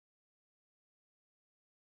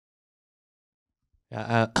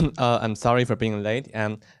Yeah, I'm sorry for being late,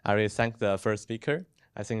 and I really thank the first speaker.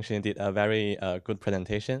 I think she did a very good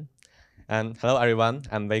presentation. And hello, everyone.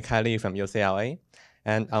 I'm Wei Kai Li from UCLA.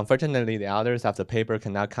 And unfortunately, the authors of the paper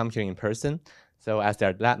cannot come here in person. So as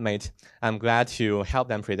their lab mate, I'm glad to help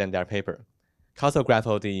them present their paper. Causal graph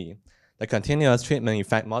ODE, the continuous treatment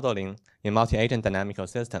effect modeling in multi-agent dynamical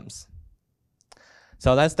systems.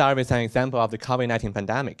 So let's start with an example of the COVID-19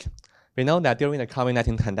 pandemic. We know that during the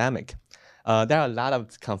COVID-19 pandemic, there are a lot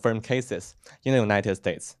of confirmed cases in the United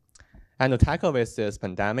States. And to tackle with this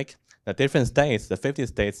pandemic, the different states, the 50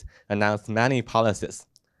 states, announced many policies,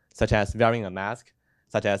 such as wearing a mask,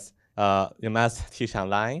 such as you must teach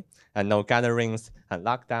online, and no gatherings, and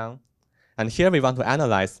lockdown. And here we want to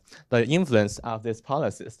analyze the influence of these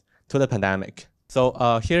policies to the pandemic.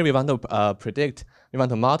 So here we want to we want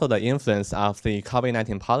to model the influence of the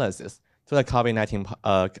COVID-19 policies to the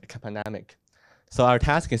COVID-19 pandemic. So our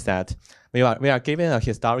task is that we are given a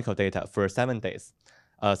historical data for 7 days,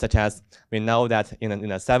 such as we know that in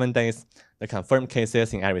the 7 days, the confirmed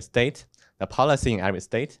cases in every state, the policy in every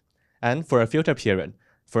state, and for a future period,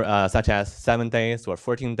 for such as 7 days or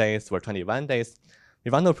 14 days or 21 days,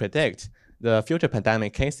 we want to predict the future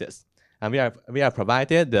pandemic cases. And we are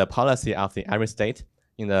provided the policy of the every state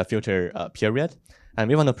in the future period, and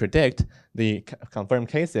we want to predict the confirmed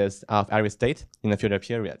cases of every state in the future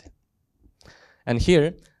period. And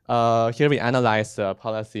here we analyze the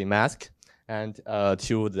policy mask and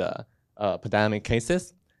to the pandemic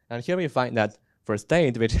cases. And here we find that for a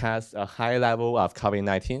state which has a high level of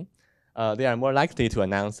COVID-19, they are more likely to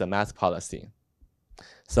announce a mask policy.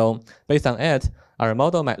 So based on it, our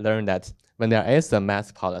model might learn that when there is a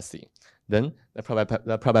mask policy, then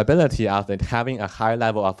the probability of it having a high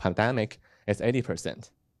level of pandemic is 80%.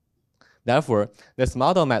 Therefore, this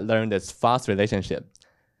model might learn this false relationship.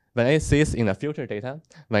 When it sees in the future data,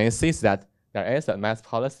 when it sees that there is a mask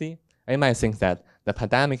policy, it might think that the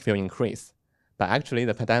pandemic will increase, but actually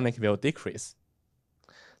the pandemic will decrease.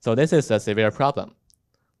 So this is a severe problem.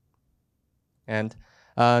 And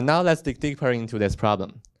now let's dig deeper into this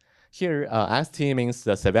problem. Here, XT means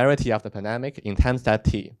the severity of the pandemic in time step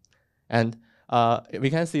t. And we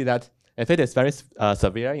can see that if it is very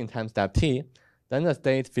severe in time step t, then the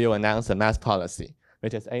state will announce a mask policy,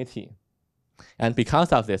 which is AT. And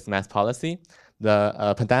because of this mask policy,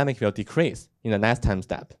 the pandemic will decrease in the next time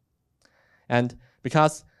step. And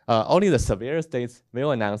because only the severe states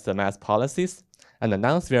will announce the mask policies, and the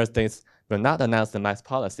non-severe states will not announce the mask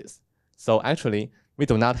policies. So actually, we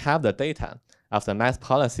do not have the data of the mask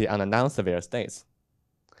policy on the non-severe states.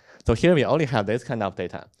 So here we only have this kind of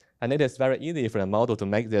data, and it is very easy for the model to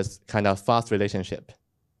make this kind of false relationship.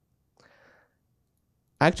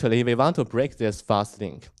 Actually, we want to break this false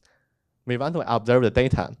link. We want to observe the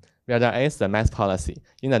data where there is a mask policy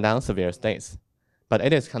in the non-severe states, but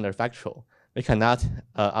it is counterfactual. We cannot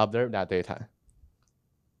observe that data.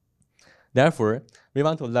 Therefore, we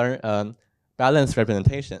want to learn a balanced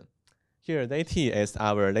representation. Here, Zt is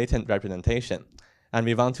our latent representation, and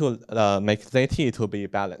we want to make Zt to be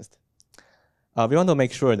balanced. We want to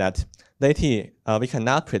make sure that Zt, we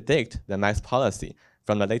cannot predict the mask policy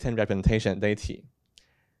from the latent representation Zt.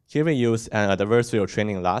 Here we use an adversarial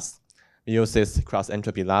training loss. We use this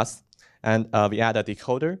cross-entropy loss, and we add a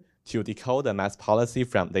decoder to decode the mask policy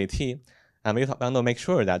from Zt, and we want to make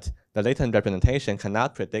sure that the latent representation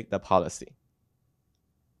cannot predict the policy.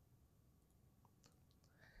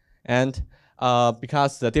 And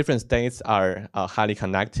because the different states are highly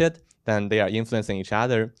connected, then they are influencing each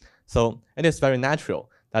other, so it is very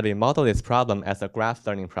natural that we model this problem as a graph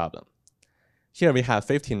learning problem. Here we have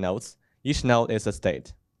 15 nodes. Each node is a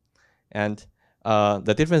state. And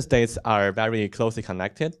the different states are very closely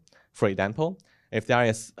connected. For example, if there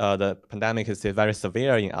is the pandemic is very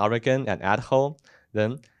severe in Oregon and Idaho,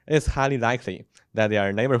 then it is highly likely that there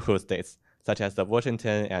are neighborhood states, such as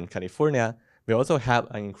Washington and California, will also have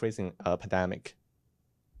an increasing pandemic.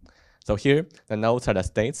 So here, the nodes are the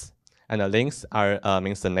states, and the links are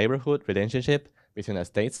means the neighborhood relationship between the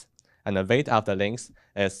states, and the weight of the links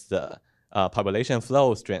is the population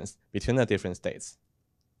flow strength between the different states.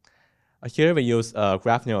 Here we use a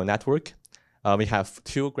graph neural network. We have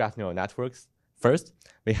 2 graph neural networks. First,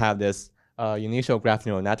 we have this initial graph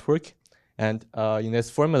neural network, and in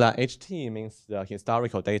this formula, HT means the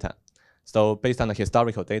historical data. So based on the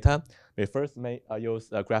historical data, we first may use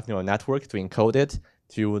a graph neural network to encode it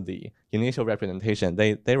to the initial representation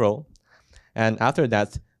 0. And after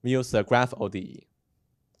that, we use the graph ODE.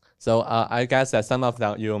 So I guess that some of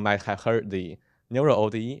you might have heard the neural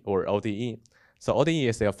ODE or ODE. So ODE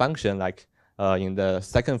is a function like in the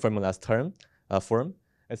second formula's term form.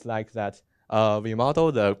 It's like that we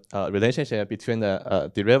model the relationship between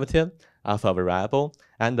the derivative of a variable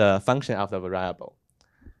and the function of the variable.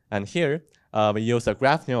 And here, we use a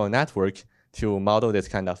graph neural network to model this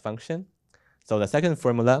kind of function. So the second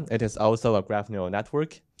formula, it is also a graph neural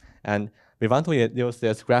network. And we want to use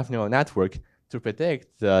this graph neural network to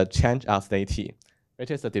predict the change of zt,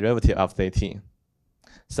 which is the derivative of zt.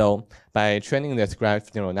 So by training this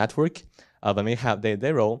graph neural network, when we have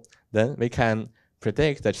z0, then we can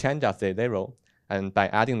predict the change of z0. And by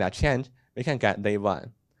adding that change, we can get z1.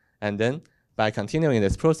 And then by continuing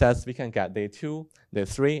this process, we can get z2,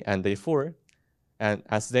 z3, and z4. And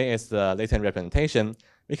as z is the latent representation,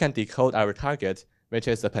 we can decode our target, which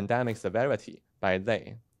is the pandemic severity, by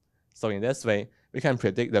z. So in this way, we can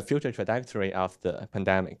predict the future trajectory of the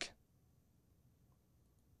pandemic.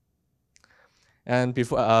 And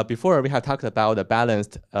before we have talked about the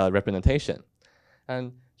balanced representation.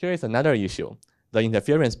 And here is another issue, the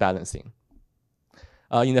interference balancing.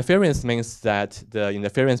 Interference means that the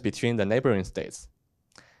interference between the neighboring states.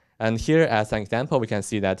 And here, as an example, we can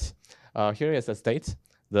see that here is a state,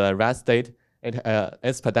 the red state.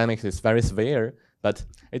 Its pandemic is very severe, but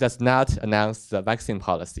it does not announce the vaccine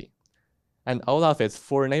policy. And all of its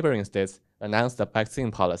 4 neighboring states announce the vaccine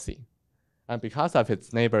policy. And because of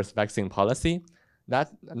its neighbor's vaccine policy,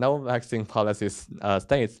 that no vaccine policy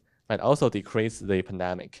states might also decrease the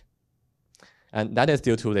pandemic. And that is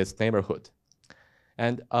due to this neighborhood.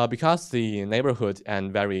 And because the neighborhood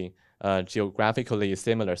and very geographically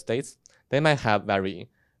similar states, they might have very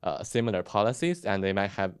similar policies, and they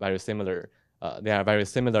might have very similar, they are very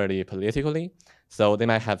similarly politically, so they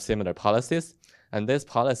might have similar policies, and these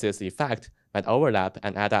policies' effect might overlap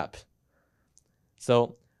and add up.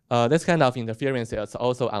 So this kind of interference is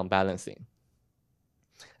also unbalancing.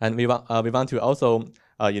 And we want to also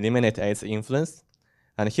eliminate its influence.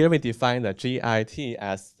 And here we define the GIT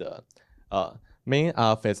as the mean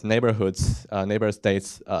of its neighbor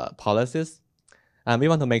states' policies. And we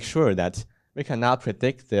want to make sure that we cannot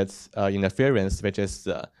predict this interference, which is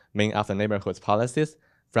the mean of the neighborhood's policies,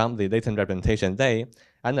 from the latent representation Z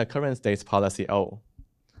and the current state's policy O.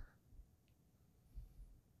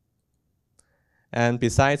 And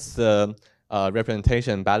besides the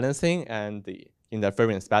representation balancing and the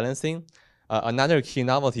interference balancing, another key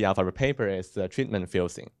novelty of our paper is the treatment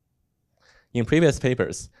fusing. In previous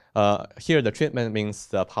papers, here the treatment means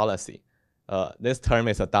the policy. This term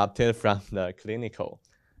is adopted from the clinical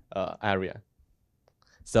area.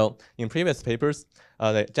 So in previous papers,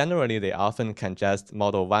 generally they often can just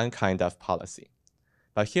model one kind of policy.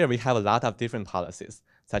 But here we have a lot of different policies,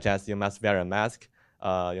 such as you must wear a mask,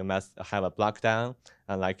 you must have a lockdown,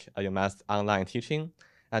 and you must online teaching.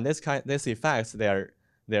 And these effects,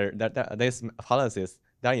 these policies,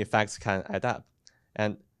 their effects can add up.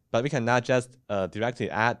 But we cannot just directly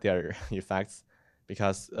add their effects,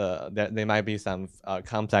 because there might be some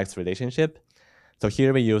complex relationship. So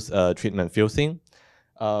here we use treatment fusing.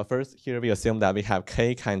 First, here we assume that we have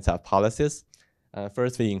k kinds of policies.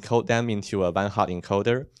 First, we encode them into a one-hot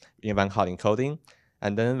encoder in one-hot encoding,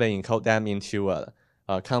 and then we encode them into a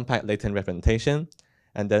compact latent representation.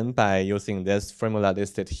 And then by using this formula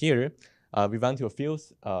listed here, we want to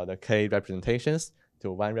fuse the k representations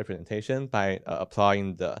to one representation by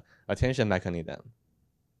applying the attention mechanism.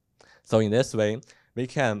 So in this way, we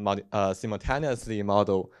can simultaneously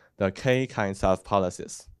model the k kinds of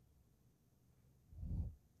policies.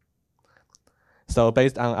 So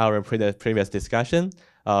based on our previous discussion,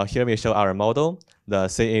 here we show our model, the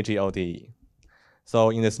CAG ODE. So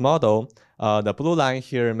in this model, the blue line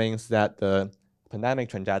here means that the pandemic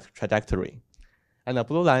trajectory. And the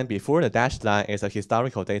blue line before the dashed line is the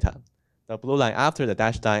historical data. The blue line after the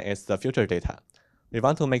dashed line is the future data. We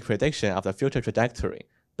want to make prediction of the future trajectory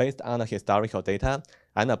based on the historical data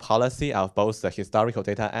and the policy of both the historical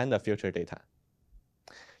data and the future data.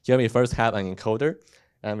 Here we first have an encoder,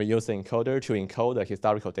 and we use the encoder to encode the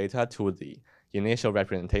historical data to the initial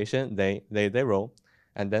representation, Z0.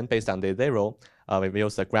 And then based on Z0, we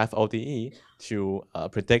use the graph ODE to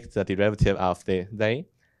predict the derivative of the Z.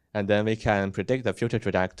 And then we can predict the future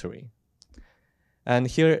trajectory. And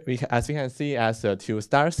here, as we can see as the 2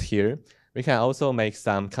 stars here, we can also make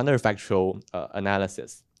some counterfactual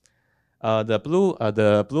analysis. The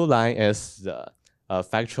blue line is the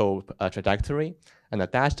factual trajectory, and the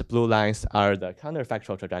dashed blue lines are the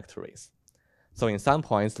counterfactual trajectories. So in some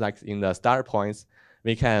points, like in the star points,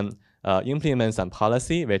 we can implement some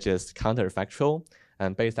policy which is counterfactual,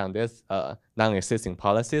 and based on this non-existing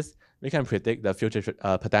policies, we can predict the future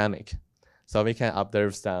pandemic. So we can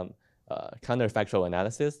observe some counterfactual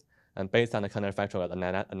analysis, and based on the counterfactual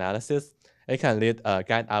analysis, it can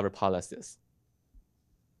guide our policies.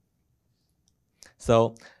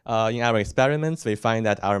 So in our experiments, we find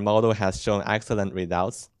that our model has shown excellent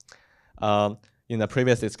results. In the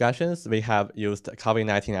previous discussions, we have used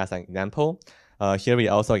COVID-19 as an example. Here we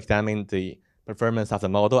also examined the performance of the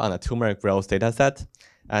model on a tumor growth dataset,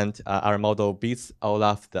 and our model beats all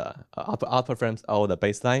of the outperforms all the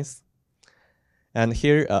baselines. And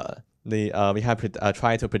here we have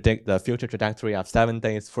tried to predict the future trajectory of 7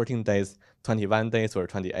 days, 14 days, 21 days, or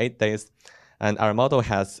 28 days, and our model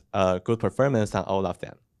has good performance on all of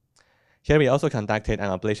them. Here we also conducted an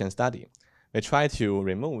ablation study. We tried to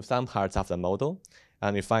remove some parts of the model,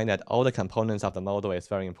 and we find that all the components of the model is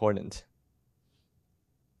very important.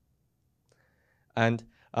 And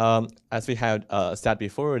as we had said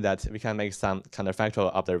before, that we can make some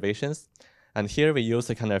counterfactual observations. And here we use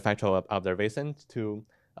the counterfactual observation to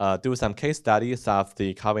do some case studies of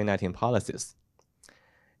the COVID-19 policies.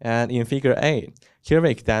 And in figure A, here we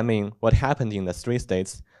examine what happened in the 3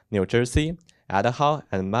 states, New Jersey, Idaho,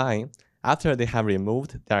 and Maine, after they have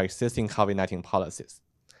removed their existing COVID-19 policies.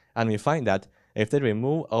 And we find that if they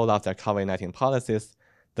remove all of their COVID-19 policies,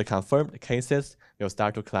 the confirmed cases will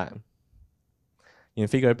start to climb. In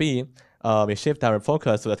figure B, we shift our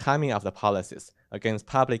focus to the timing of the policies against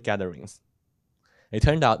public gatherings. It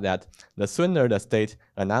turned out that the sooner the state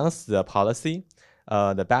announced the policy,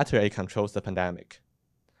 the better it controls the pandemic.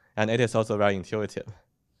 And it is also very intuitive.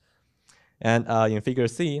 And in figure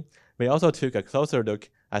C, we also took a closer look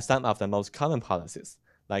at some of the most common policies,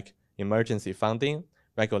 like emergency funding,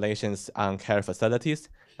 regulations on care facilities,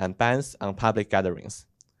 and bans on public gatherings.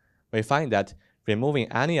 We find that removing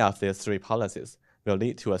any of these 3 policies will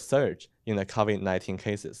lead to a surge in the COVID-19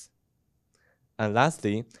 cases. And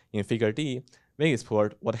lastly, in figure D, we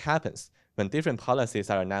explored what happens when different policies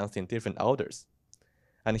are announced in different orders.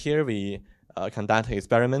 And here we conduct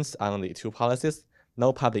experiments on the 2 policies,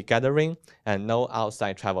 no public gathering and no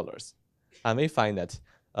outside travelers. And we find that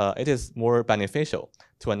it is more beneficial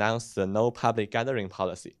to announce the no public gathering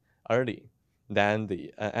policy early than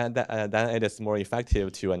then it is more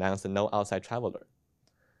effective to announce the no outside traveler.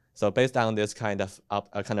 So based on this kind of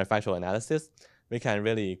counterfactual analysis, we can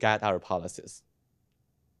really get our policies.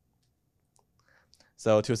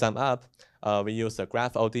 So to sum up, we use the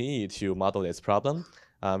graph ODE to model this problem.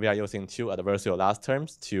 We are using 2 adversarial loss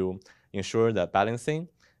terms to ensure the balancing,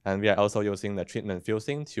 and we are also using the treatment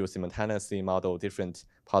fusing to simultaneously model different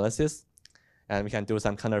policies, and we can do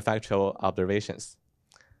some counterfactual observations.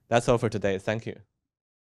 That's all for today. Thank you.